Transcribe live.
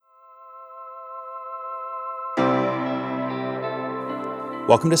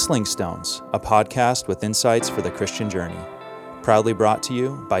Welcome to Sling Stones, a podcast with insights for the Christian journey, proudly brought to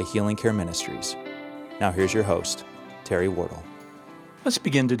you by Healing Care Ministries. Now here's your host, Terry Wardle. Let's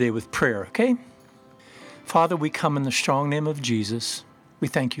begin today with prayer, okay? Father, we come in the strong name of Jesus. We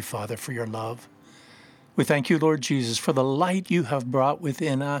thank you, Father, for your love. We thank you, Lord Jesus, for the light you have brought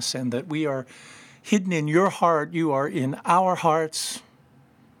within us and that we are hidden in your heart. You are in our hearts.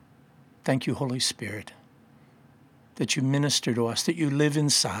 Thank you, Holy Spirit, that you minister to us, that you live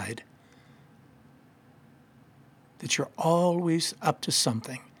inside, that you're always up to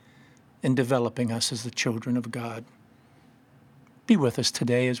something in developing us as the children of God. Be with us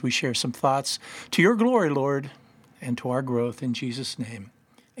today as we share some thoughts to your glory, Lord, and to our growth in Jesus' name.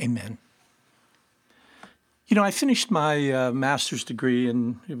 Amen. You know, I finished my master's degree,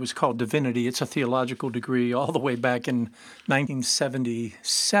 and it was called Divinity. It's a theological degree all the way back in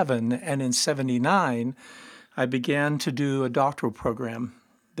 1977, and in 79, I began to do a doctoral program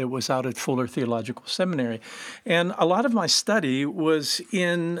that was out at Fuller Theological Seminary. And a lot of my study was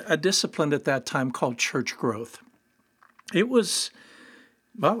in a discipline at that time called church growth. It was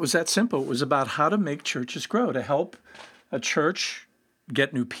that simple. It was about how to make churches grow, to help a church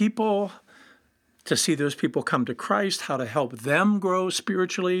get new people, to see those people come to Christ, how to help them grow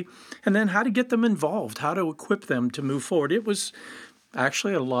spiritually, and then how to get them involved, how to equip them to move forward. It was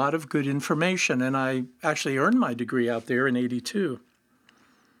actually a lot of good information, and I actually earned my degree out there in 82.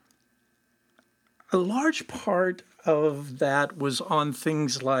 A large part of that was on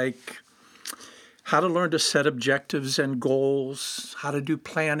things like how to learn to set objectives and goals, how to do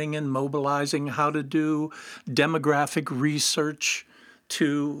planning and mobilizing, how to do demographic research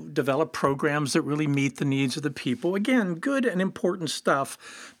to develop programs that really meet the needs of the people. Again, good and important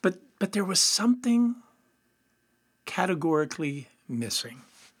stuff, but there was something categorically missing.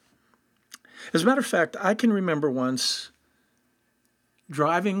 As a matter of fact, I can remember once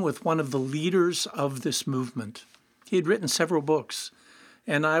driving with one of the leaders of this movement. He had written several books,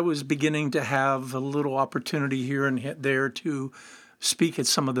 and I was beginning to have a little opportunity here and there to speak at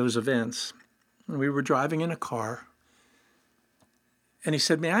some of those events. And we were driving in a car, and he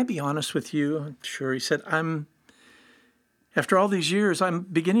said, "May I be honest with you?" Sure. He said, after all these years, I'm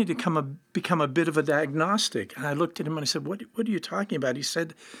beginning to become a bit of a diagnostic. And I looked at him and I said, what are you talking about? He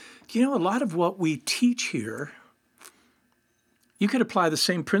said, a lot of what we teach here, you could apply the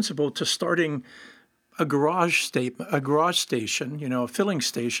same principle to starting a garage station, a filling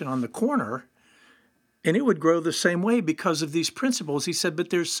station on the corner, and it would grow the same way because of these principles. He said, but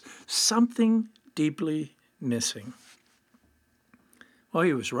there's something deeply missing. Well,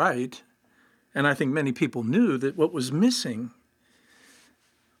 he was right. And I think many people knew that what was missing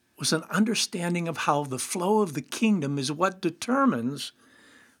was an understanding of how the flow of the kingdom is what determines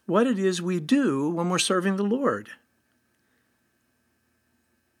what it is we do when we're serving the Lord.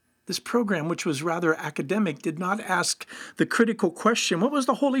 This program, which was rather academic, did not ask the critical question, what was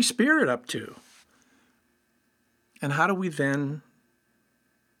the Holy Spirit up to? And how do we then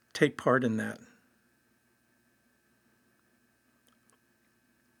take part in that?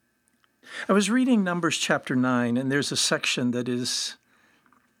 I was reading Numbers chapter 9, and there's a section that is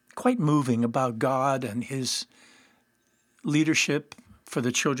quite moving about God and his leadership for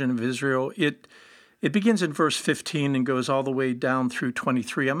the children of Israel. It begins in verse 15 and goes all the way down through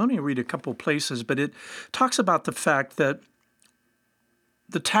 23. I'm only going to read a couple places, but it talks about the fact that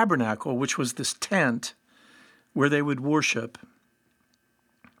the tabernacle, which was this tent where they would worship,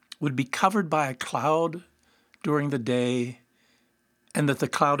 would be covered by a cloud during the day, and that the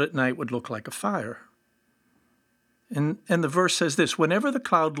cloud at night would look like a fire. And the verse says this, whenever the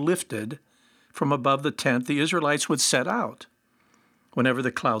cloud lifted from above the tent, the Israelites would set out. Whenever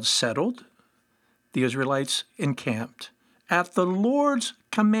the cloud settled, the Israelites encamped. At the Lord's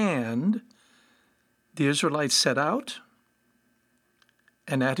command, the Israelites set out,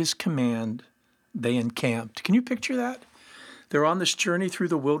 and at his command, they encamped. Can you picture that? They're on this journey through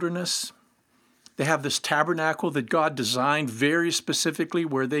the wilderness. They have this tabernacle that God designed very specifically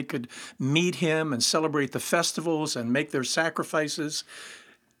where they could meet him and celebrate the festivals and make their sacrifices.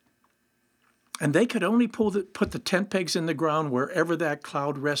 And they could only put the tent pegs in the ground wherever that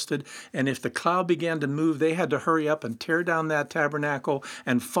cloud rested. And if the cloud began to move, they had to hurry up and tear down that tabernacle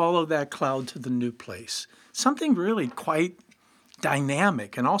and follow that cloud to the new place. Something really quite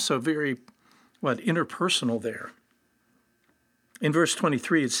dynamic and also very, interpersonal there. In verse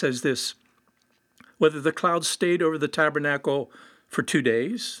 23, it says this, whether the cloud stayed over the tabernacle for 2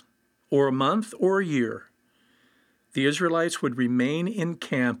 days, or a month, or a year, the Israelites would remain in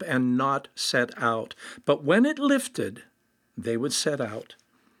camp and not set out. But when it lifted, they would set out.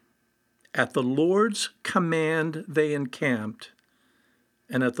 At the Lord's command they encamped,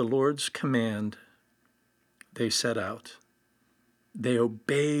 And at the Lord's command, they set out. They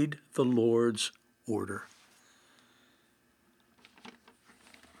obeyed the Lord's order.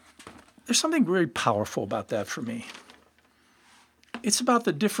 There's something very powerful about that for me. It's about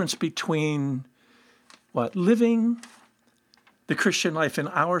the difference between living the Christian life in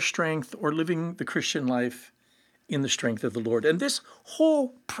our strength or living the Christian life in the strength of the Lord. And this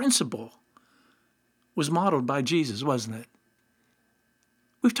whole principle was modeled by Jesus, wasn't it?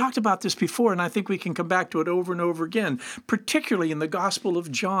 We've talked about this before, and I think we can come back to it over and over again. Particularly in the Gospel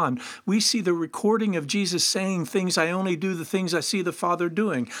of John, we see the recording of Jesus saying things, I only do the things I see the Father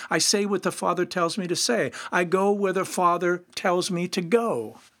doing. I say what the Father tells me to say. I go where the Father tells me to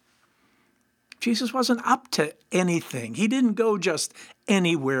go. Jesus wasn't up to anything. He didn't go just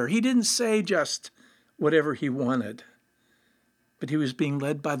anywhere. He didn't say just whatever he wanted. But he was being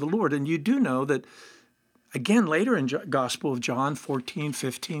led by the Lord. And you do know that, again, later in Gospel of John 14,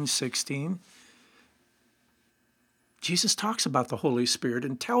 15, 16, Jesus talks about the Holy Spirit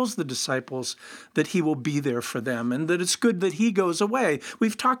and tells the disciples that he will be there for them and that it's good that he goes away.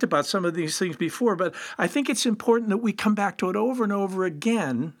 We've talked about some of these things before, but I think it's important that we come back to it over and over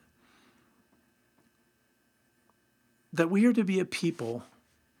again, that we are to be a people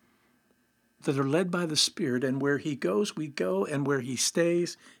that are led by the Spirit, and where he goes, we go, and where he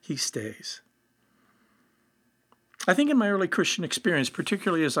stays, he stays. I think in my early Christian experience,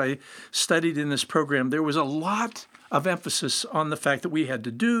 particularly as I studied in this program, there was a lot of emphasis on the fact that we had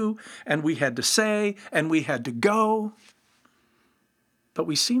to do, and we had to say, and we had to go. But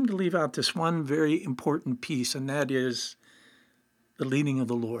we seem to leave out this one very important piece, and that is the leading of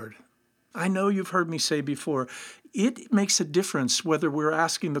the Lord. I know you've heard me say before, it makes a difference whether we're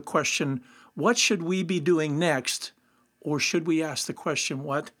asking the question, what should we be doing next? Or should we ask the question,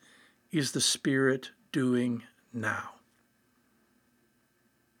 what is the Spirit doing now?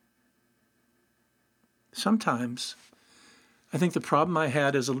 Sometimes, I think the problem I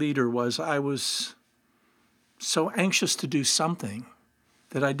had as a leader was I was so anxious to do something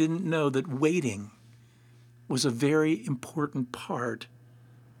that I didn't know that waiting was a very important part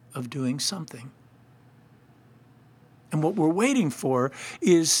of doing something. And what we're waiting for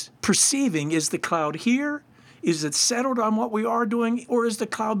is perceiving, is the cloud here? Is it settled on what we are doing? Or is the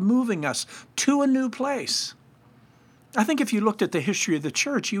cloud moving us to a new place? I think if you looked at the history of the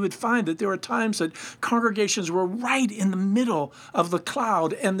church, you would find that there were times that congregations were right in the middle of the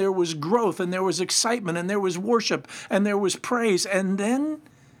cloud, and there was growth, and there was excitement, and there was worship, and there was praise. And then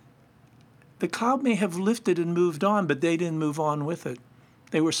the cloud may have lifted and moved on, but they didn't move on with it.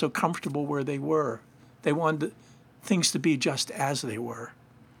 They were so comfortable where they were. They wanted things to be just as they were.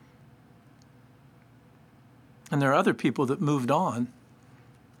 And there are other people that moved on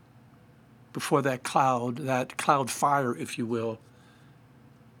before that cloud fire, if you will,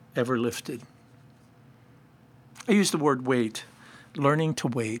 ever lifted. I use the word wait, learning to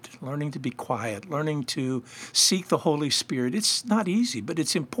wait, learning to be quiet, learning to seek the Holy Spirit. It's not easy, but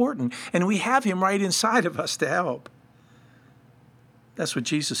it's important. And we have him right inside of us to help. That's what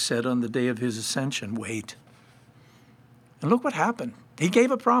Jesus said on the day of his ascension, wait. And look what happened. He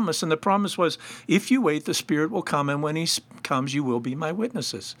gave a promise, and the promise was, if you wait, the Spirit will come, and when he comes, you will be my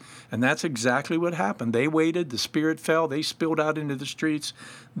witnesses. And that's exactly what happened. They waited, the Spirit fell, they spilled out into the streets.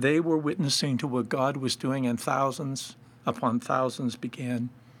 They were witnessing to what God was doing, and thousands upon thousands began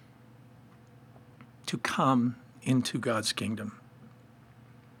to come into God's kingdom.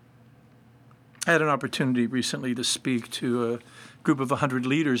 I had an opportunity recently to speak to a group of 100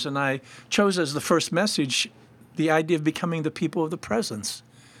 leaders, and I chose as the first message the idea of becoming the people of the presence,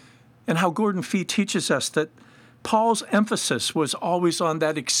 and how Gordon Fee teaches us that Paul's emphasis was always on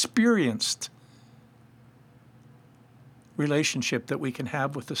that experienced relationship that we can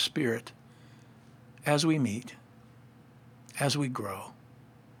have with the Spirit as we meet, as we grow.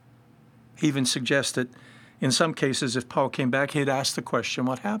 He even suggests that in some cases, if Paul came back, he'd ask the question,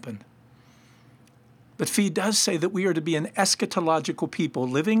 what happened? But Fee does say that we are to be an eschatological people,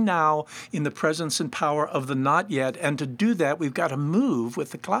 living now in the presence and power of the not yet, and to do that, we've got to move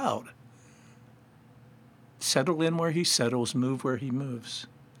with the cloud. Settle in where he settles, move where he moves.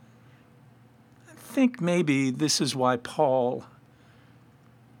 I think maybe this is why Paul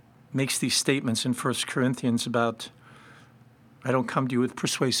makes these statements in 1 Corinthians about, I don't come to you with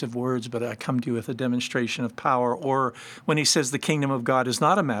persuasive words, but I come to you with a demonstration of power. Or when he says the kingdom of God is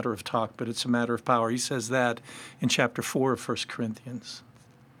not a matter of talk, but it's a matter of power. He says that in chapter 4 of 1 Corinthians.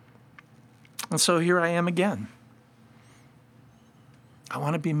 And so here I am again. I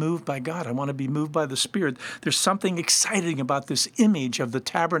want to be moved by God. I want to be moved by the Spirit. There's something exciting about this image of the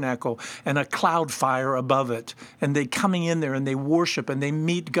tabernacle and a cloud fire above it. And they coming in there and they worship and they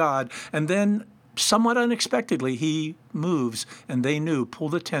meet God. And then somewhat unexpectedly, he moves. And they knew, pull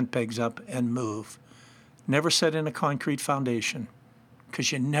the tent pegs up and move. Never set in a concrete foundation,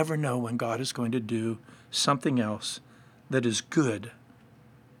 because you never know when God is going to do something else that is good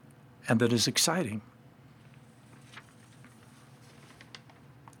and that is exciting.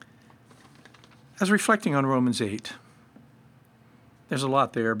 I was reflecting on Romans 8. There's a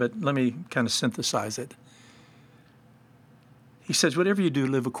lot there, but let me kind of synthesize it. He says, whatever you do,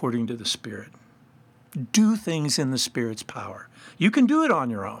 live according to the Spirit. Do things in the Spirit's power. You can do it on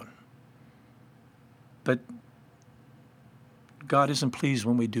your own, but God isn't pleased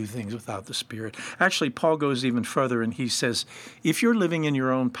when we do things without the Spirit. Actually, Paul goes even further, and he says, if you're living in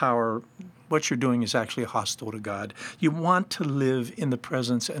your own power, what you're doing is actually hostile to God. You want to live in the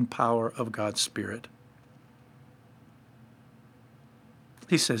presence and power of God's Spirit.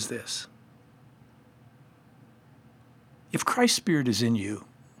 He says this, if Christ's Spirit is in you,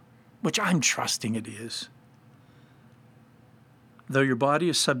 which I'm trusting it is, though your body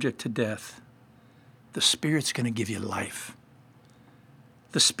is subject to death, the Spirit's going to give you life.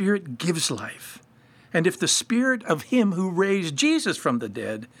 The Spirit gives life. And if the Spirit of Him who raised Jesus from the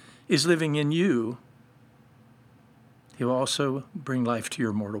dead is living in you, He'll also bring life to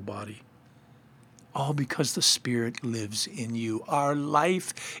your mortal body. All because the Spirit lives in you. Our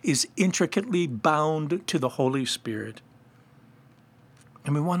life is intricately bound to the Holy Spirit.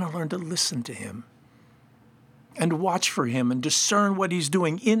 And we want to learn to listen to Him and watch for Him and discern what He's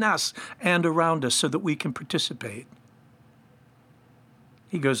doing in us and around us so that we can participate.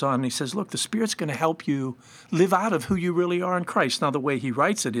 He goes on and he says, look, the Spirit's going to help you live out of who you really are in Christ. Now, the way he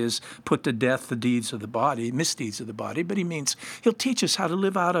writes it is put to death the deeds of the body, misdeeds of the body, but he means he'll teach us how to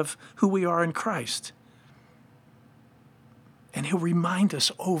live out of who we are in Christ. And he'll remind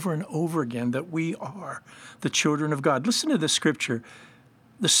us over and over again that we are the children of God. Listen to this scripture.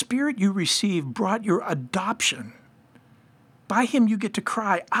 The Spirit you received brought your adoption. By him you get to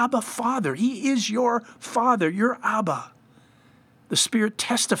cry, Abba, Father. He is your Father, your Abba. The Spirit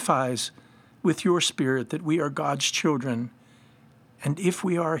testifies with your spirit that we are God's children. And if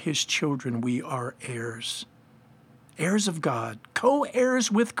we are his children, we are heirs. Heirs of God, co-heirs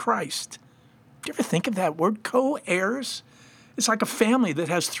with Christ. Do you ever think of that word, co-heirs? It's like a family that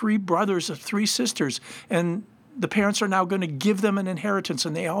has 3 brothers or 3 sisters, and the parents are now going to give them an inheritance,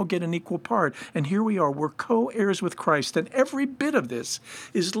 and they all get an equal part. And here we are, we're co-heirs with Christ. And every bit of this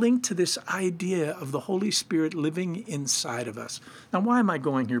is linked to this idea of the Holy Spirit living inside of us. Now, why am I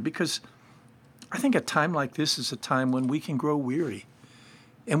going here? Because I think a time like this is a time when we can grow weary,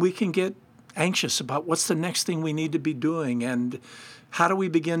 and we can get anxious about what's the next thing we need to be doing, and how do we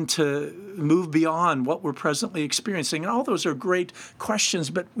begin to move beyond what we're presently experiencing? And all those are great questions,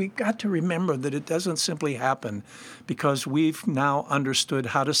 but we've got to remember that it doesn't simply happen because we've now understood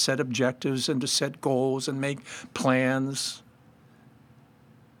how to set objectives and to set goals and make plans.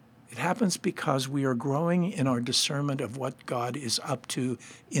 It happens because we are growing in our discernment of what God is up to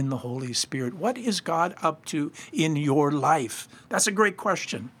in the Holy Spirit. What is God up to in your life? That's a great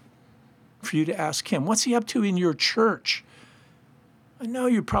question for you to ask him. What's he up to in your church? I know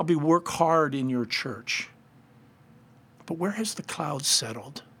you probably work hard in your church, but where has the cloud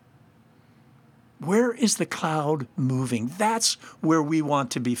settled? Where is the cloud moving? That's where we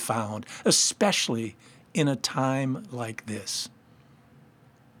want to be found, especially in a time like this.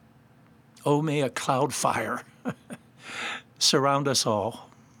 Oh, may a cloud fire surround us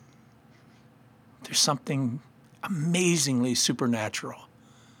all. There's something amazingly supernatural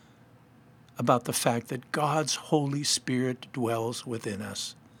about the fact that God's Holy Spirit dwells within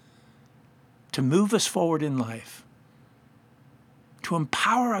us to move us forward in life, to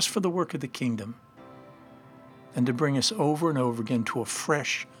empower us for the work of the kingdom, and to bring us over and over again to a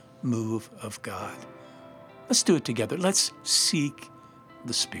fresh move of God. Let's do it together. Let's seek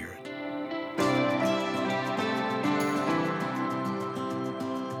the Spirit.